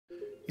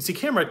You see,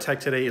 camera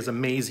tech today is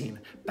amazing.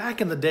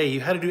 Back in the day,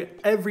 you had to do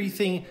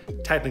everything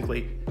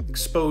technically.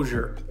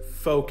 Exposure,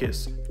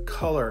 focus,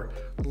 color,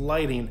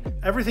 lighting,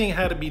 everything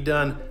had to be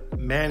done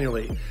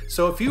manually.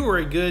 So if you were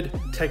a good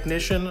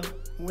technician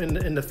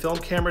in the film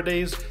camera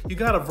days, you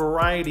got a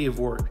variety of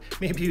work.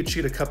 Maybe you'd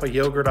shoot a cup of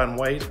yogurt on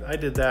white, I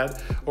did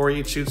that, or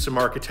you'd shoot some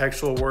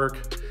architectural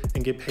work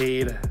and get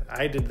paid,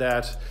 I did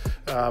that,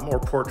 or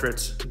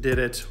portraits, did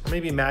it, or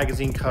maybe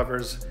magazine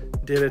covers,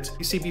 did it.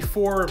 You see,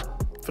 before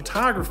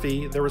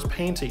photography, there was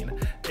painting,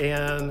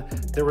 and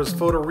there was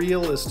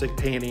photorealistic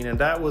painting, and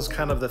that was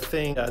kind of the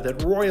thing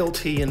that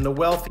royalty and the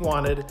wealthy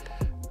wanted.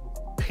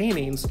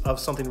 Paintings of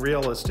something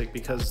realistic,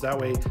 because that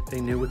way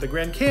they knew what the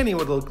Grand Canyon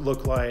would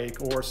look like,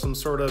 or some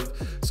sort of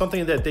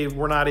something that they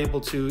were not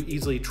able to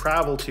easily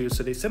travel to.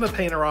 So they send a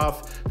painter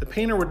off, the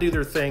painter would do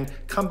their thing,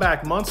 come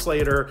back months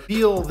later,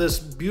 feel this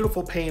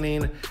beautiful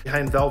painting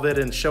behind velvet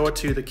and show it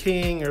to the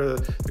king or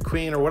the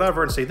queen or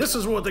whatever and say, this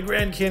is what the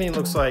Grand Canyon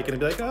looks like. And it'd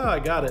be like, oh, I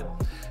got it.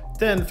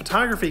 Then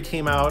photography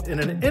came out.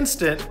 In an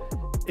instant,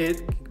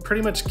 it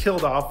pretty much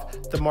killed off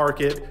the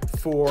market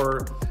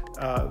for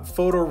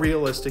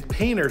photorealistic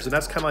painters, and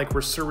that's kind of like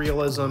where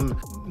surrealism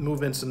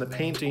movements in the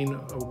painting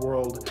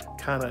world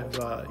kind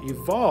of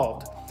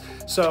evolved.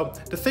 So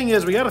the thing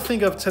is, we got to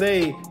think of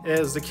today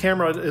as the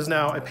camera is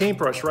now a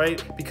paintbrush,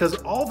 right? Because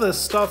all this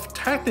stuff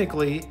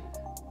technically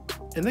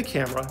in the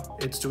camera,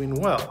 it's doing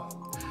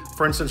well.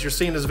 For instance, you're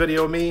seeing this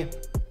video of me,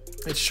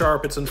 it's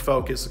sharp, it's in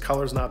focus, the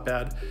color's not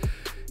bad.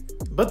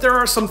 But there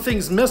are some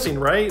things missing,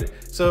 right?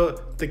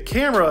 So the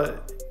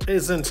camera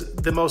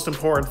isn't the most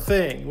important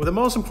thing. Well, the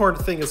most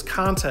important thing is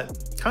content.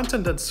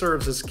 Content that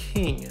serves as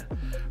king,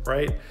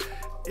 right?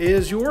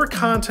 Is your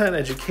content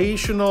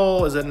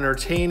educational? Is it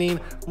entertaining?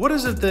 What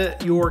is it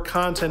that your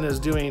content is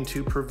doing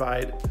to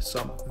provide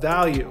some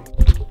value?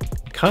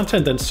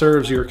 Content that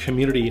serves your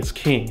community is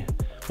king.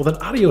 Well,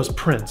 then audio is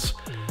prince.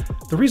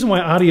 The reason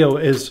why audio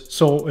is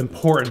so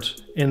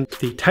important in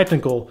the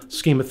technical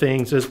scheme of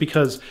things is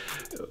because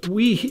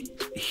we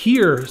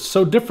hear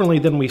so differently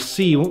than we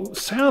see.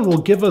 Sound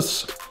will give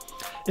us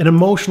an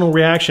emotional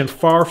reaction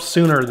far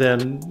sooner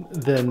than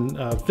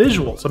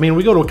visuals. I mean,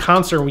 we go to a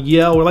concert and we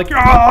yell, we're like,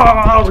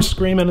 ah, we're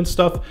screaming and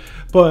stuff.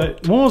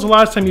 But when was the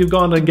last time you've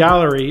gone to a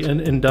gallery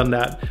and done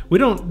that? We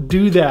don't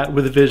do that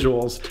with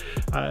visuals.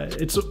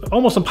 It's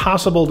almost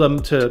impossible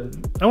to,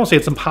 I won't say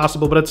it's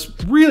impossible, but it's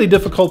really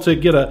difficult to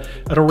get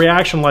a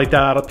reaction like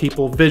that out of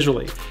people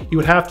visually. You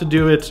would have to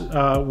do it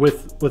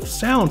with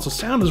sound, so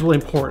sound is really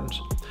important.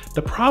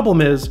 The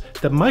problem is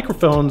that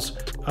microphones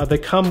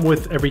that come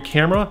with every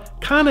camera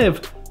kind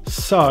of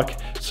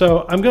suck.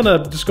 So I'm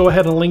gonna just go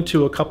ahead and link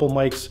to a couple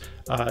mics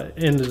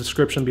in the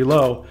description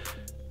below.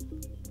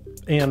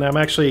 And I'm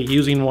actually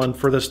using one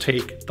for this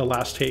take, the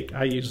last take.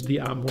 I used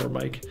the Amor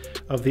mic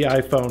of the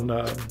iPhone.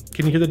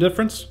 Can you hear the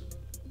difference?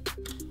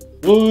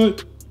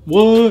 What?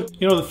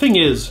 You know, the thing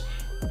is,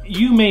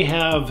 you may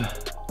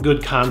have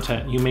good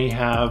content. You may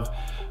have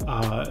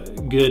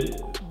good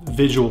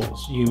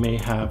visuals. You may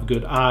have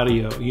good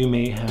audio. You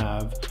may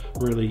have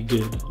really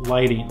good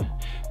lighting.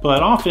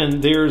 But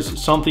often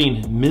there's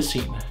something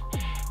missing,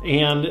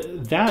 and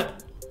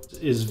that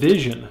is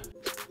vision.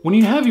 When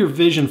you have your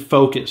vision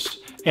focused,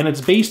 and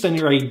it's based on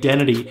your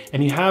identity,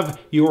 and you have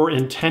your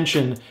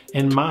intention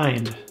in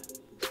mind,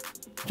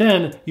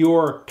 then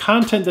your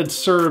content that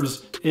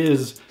serves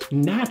is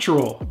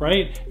natural,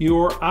 right?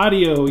 Your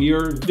audio,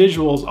 your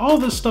visuals, all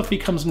this stuff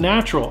becomes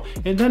natural.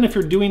 And then if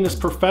you're doing this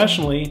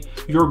professionally,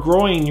 you're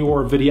growing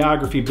your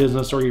videography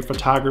business or your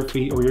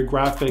photography or your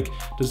graphic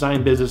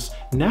design business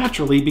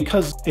naturally,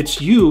 because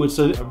it's you, it's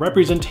a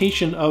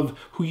representation of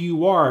who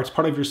you are. It's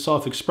part of your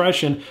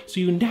self-expression. So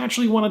you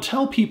naturally want to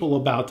tell people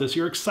about this.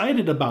 You're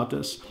excited about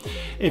this.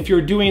 If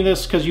you're doing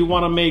this because you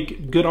want to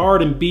make good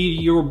art and be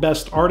your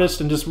best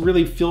artist and just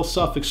really feel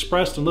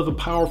self-expressed and live a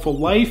powerful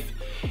life,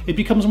 it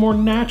becomes more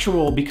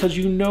natural because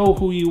you know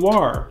who you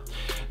are.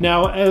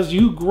 Now, as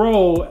you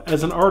grow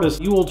as an artist,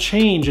 you will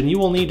change and you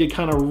will need to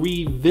kind of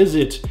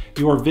revisit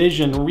your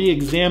vision,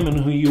 re-examine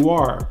who you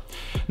are.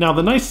 Now,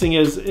 the nice thing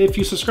is, if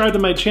you subscribe to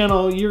my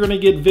channel, you're gonna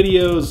get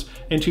videos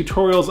and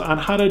tutorials on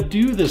how to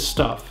do this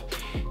stuff.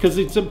 Because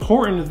it's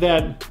important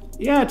that,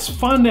 yeah, it's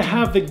fun to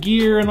have the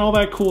gear and all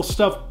that cool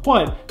stuff,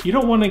 but you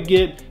don't wanna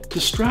get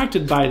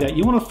distracted by that.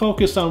 You want to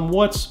focus on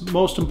what's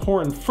most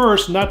important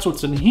first, and that's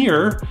what's in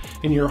here,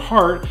 in your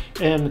heart,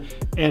 and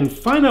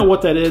find out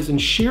what that is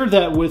and share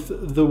that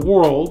with the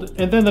world.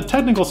 And then the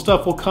technical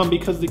stuff will come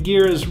because the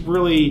gear is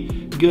really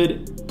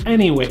good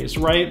anyways,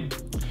 right?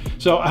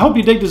 So I hope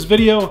you dig this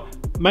video.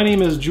 My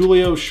name is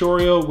Giulio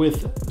Sciorio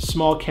with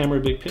Small Camera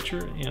Big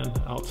Picture,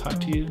 and I'll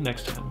talk to you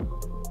next time.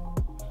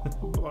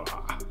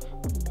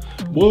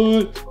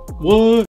 What?